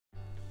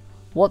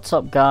What's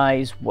up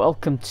guys,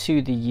 welcome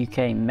to the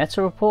UK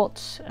Meta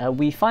Report.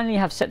 We finally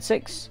have set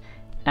 6,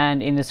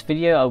 and in this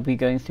video I'll be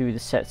going through the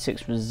set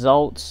 6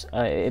 results.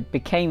 It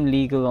became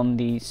legal on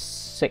the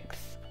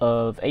 6th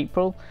of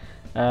April,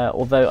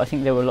 although I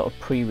think there were a lot of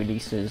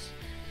pre-releases,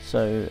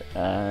 so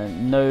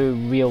no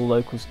real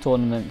locals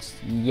tournaments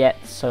yet,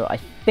 so I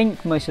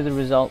think most of the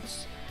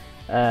results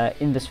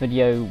in this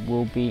video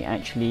will be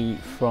actually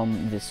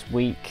from this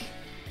week.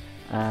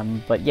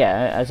 But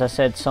yeah, as I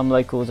said, some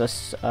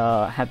locals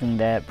are having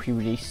their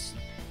pre-release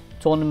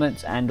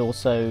tournaments, and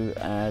also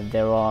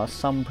there are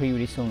some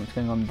pre-release tournaments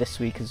going on this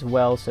week as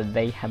well, so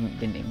they haven't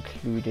been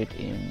included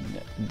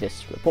in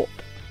this report.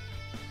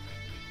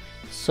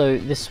 So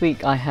this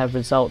week I have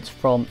results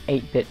from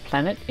 8-Bit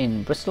Planet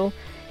in Bristol,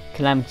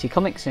 Calamity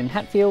Comics in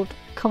Hatfield,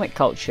 Comic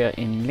Culture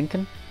in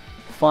Lincoln,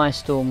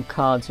 Firestorm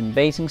Cards in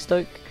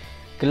Basingstoke,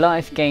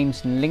 Goliath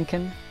Games in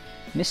Lincoln,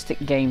 Mystic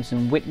Games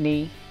in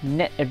Whitney,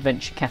 Net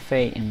Adventure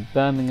Cafe in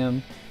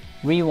Birmingham,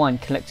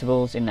 Rewind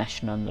Collectibles in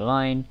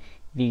Ashton-under-Lyne,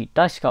 the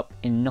Dice Cup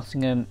in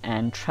Nottingham,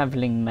 and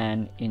Travelling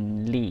Man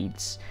in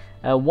Leeds.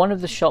 One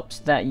of the shops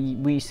that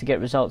we used to get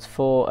results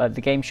for,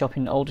 the game shop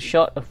in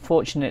Aldershot,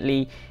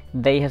 unfortunately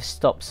they have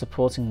stopped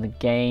supporting the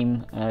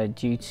game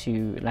due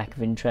to lack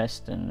of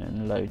interest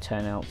and low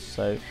turnouts.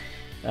 So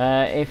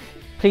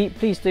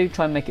please do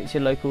try and make it to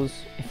your locals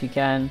if you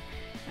can.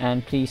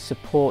 And please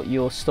support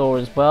your store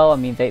as well. I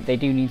mean, they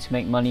do need to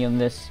make money on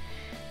this,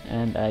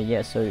 and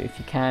yeah, so if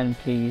you can,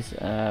 please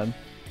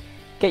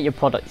get your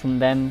product from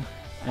them,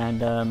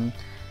 and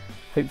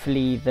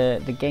hopefully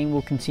the game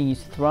will continue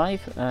to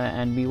thrive,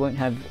 and we won't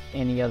have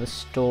any other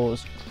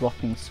stores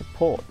dropping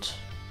support.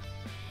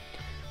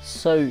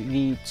 So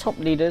the top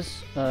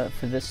leaders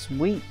for this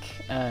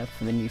week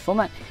for the new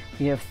format,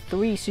 we have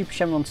 3 Super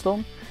Shenron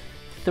Storm,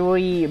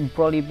 3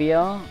 Broly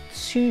BR,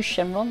 2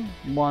 Shenron,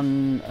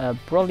 1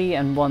 Broly,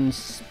 and 1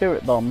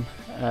 Spirit Bomb.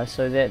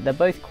 So they're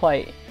both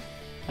quite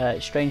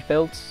strange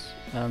builds,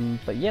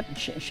 but yep,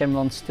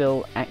 Shenron's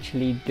still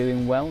actually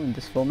doing well in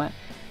this format.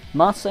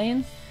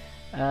 Marseille,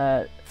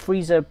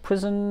 Freezer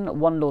Prison,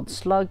 1 Lord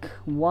Slug,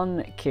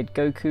 1 Kid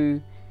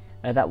Goku,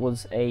 that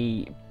was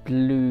a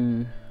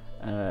blue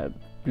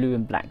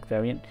and black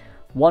variant,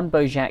 1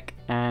 Bojack,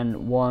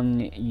 and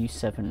 1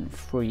 U7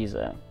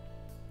 Freezer.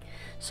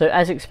 So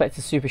as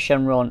expected, Super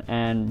Shenron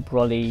and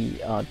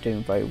Broly are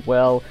doing very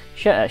well.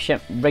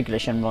 Regular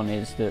Shenron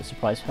is the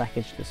surprise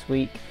package this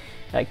week.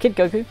 Kid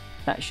Goku,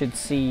 that should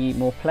see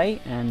more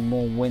play and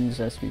more wins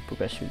as we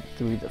progress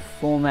through the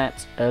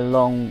format,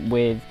 along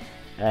with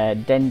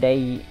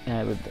Dende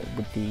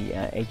with the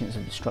Agents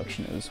of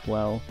Destruction as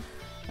well.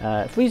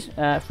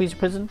 Freezer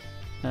Prison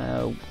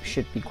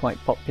should be quite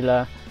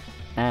popular,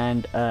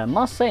 and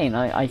Marseille,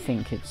 I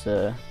think it's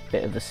a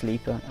bit of a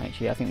sleeper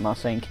actually. I think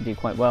Marseille can do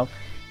quite well.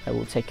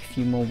 Will take a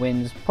few more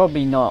wins,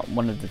 probably not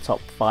one of the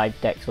top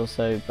 5 decks or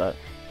so, but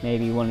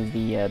maybe one of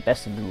the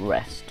best of the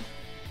rest.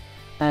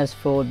 As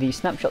for the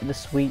snapshot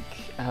this week,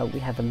 we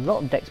have a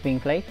lot of decks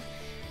being played,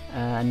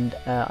 and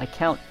I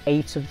count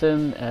 8 of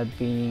them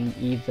being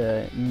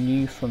either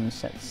new from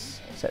set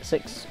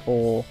 6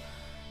 or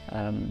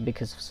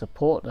because of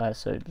support,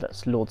 so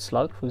that's Lord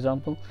Slug for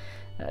example,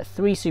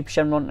 3 Super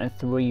Shenron and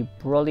 3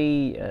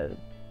 Broly,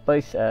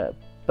 both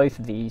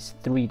of these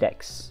 3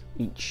 decks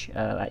each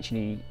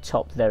actually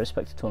topped their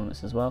respective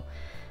tournaments as well.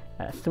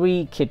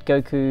 3 Kid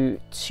Goku,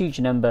 2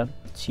 Janemba,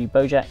 2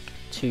 Bojack,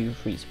 2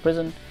 Freezer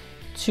Prison,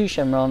 2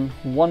 Shenron,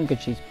 1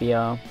 Gogeta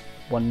BR,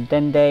 1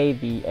 Dende,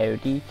 the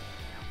AOD,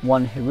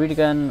 1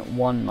 Hirudegan,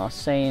 1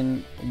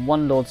 Marseille,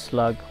 1 Lord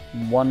Slug,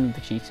 1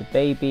 Vegeta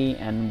Baby,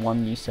 and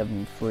 1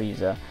 U7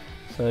 Freezer.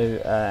 So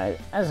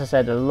as I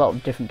said, a lot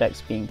of different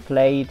decks being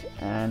played,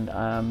 and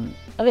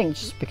I think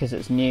just because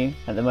it's new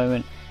at the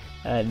moment,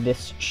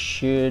 this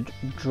should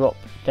drop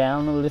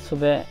down a little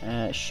bit,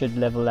 should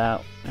level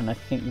out, and I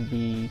think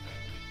the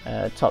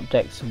top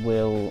decks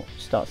will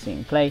start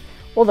seeing play.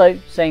 Although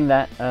saying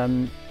that,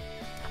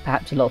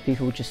 perhaps a lot of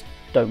people just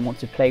don't want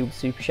to play with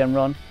Super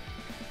Shenron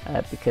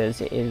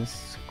because it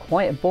is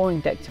quite a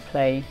boring deck to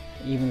play,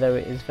 even though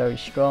it is very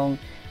strong.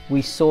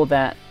 We saw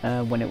that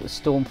when it was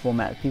Storm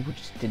format, people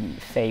just didn't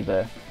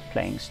favour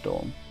playing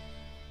Storm.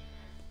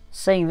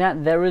 Saying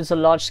that, there is a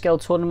large-scale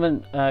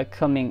tournament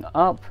coming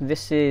up.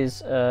 This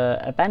is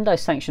a Bandai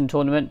sanctioned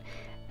tournament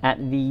at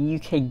the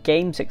UK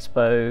Games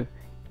Expo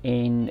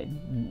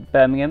in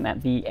Birmingham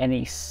at the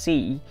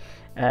NEC.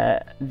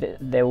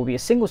 There will be a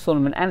singles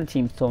tournament and a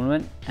teams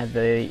tournament.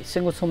 The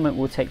singles tournament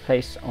will take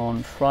place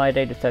on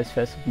Friday the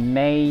 31st of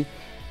May,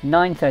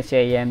 9:30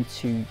 AM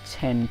to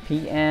 10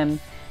 PM,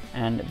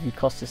 and the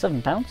cost is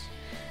 £7.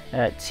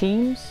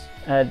 Teams,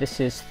 this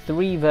is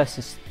 3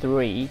 versus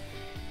 3.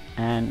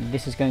 And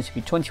this is going to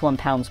be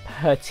 £21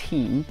 per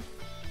team.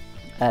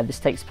 This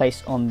takes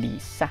place on the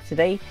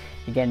Saturday,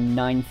 again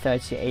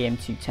 9:30 AM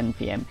to 10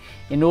 PM.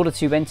 In order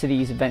to enter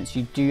these events,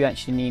 you do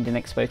actually need an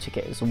Expo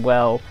ticket as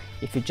well.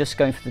 If you're just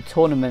going for the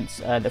tournaments,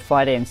 the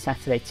Friday and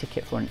Saturday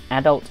ticket for an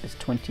adult is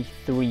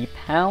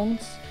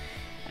 £23,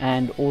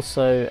 and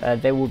also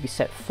there will be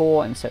set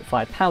 4 and set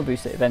 5 power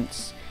booster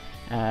events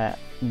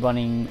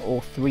running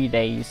all 3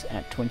 days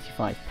at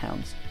 £25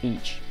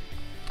 each.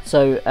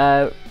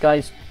 So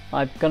guys,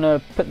 I'm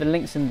gonna put the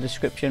links in the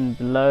description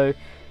below,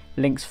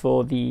 links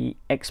for the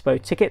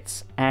Expo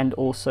tickets and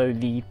also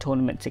the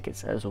tournament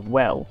tickets as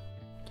well.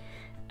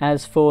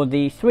 As for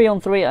the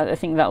 3-on-3, I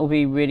think that will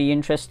be really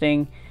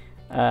interesting.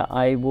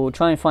 I will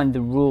try and find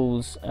the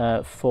rules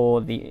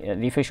for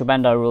the official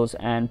Bandai rules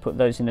and put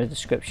those in the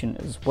description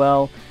as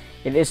well.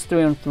 It is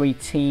 3-on-3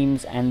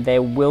 teams, and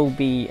there will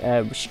be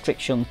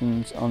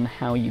restrictions on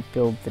how you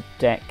build the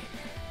deck.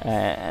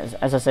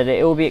 As I said,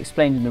 it will be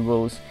explained in the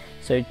rules,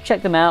 so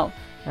check them out,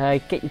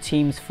 get your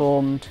teams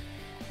formed,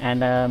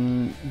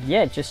 and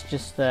yeah,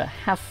 just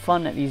have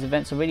fun at these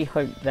events. I really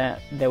hope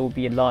that there will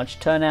be a large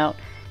turnout.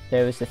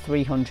 There is a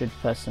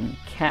 300-person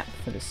cap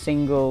for the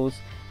singles,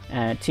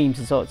 teams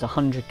as well. It's a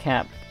 100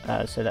 cap,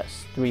 so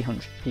that's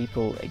 300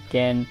 people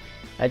again.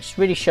 Just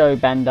really show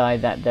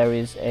Bandai that there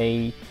is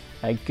a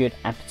good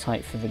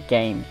appetite for the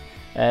game.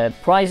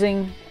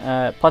 Pricing,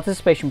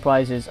 participation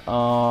prizes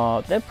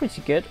they're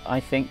pretty good, I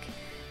think.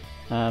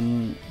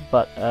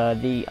 But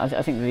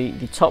I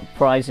think the top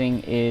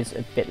pricing is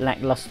a bit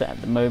lackluster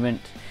at the moment.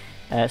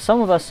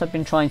 Some of us have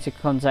been trying to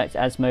contact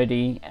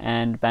Asmodee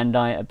and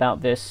Bandai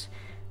about this,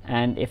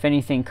 and if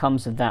anything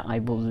comes of that, I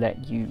will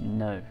let you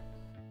know.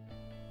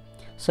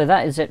 So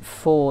that is it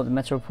for the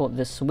Meta Report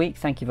this week.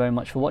 Thank you very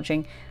much for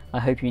watching. I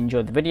hope you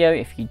enjoyed the video.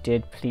 If you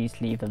did, please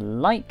leave a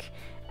like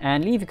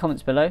and leave your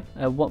comments below.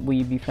 What will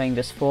you be playing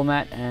this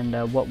format,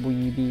 and what will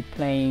you be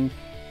playing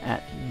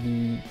at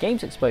the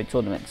Games Expo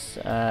tournaments,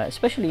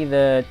 especially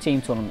the team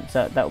tournaments.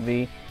 That will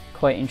be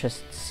quite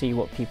interesting to see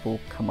what people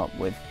come up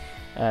with.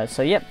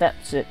 So yep,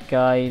 that's it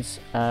guys.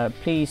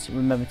 Please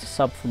remember to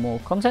sub for more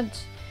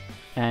content,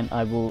 and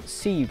I will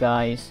see you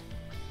guys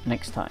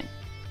next time.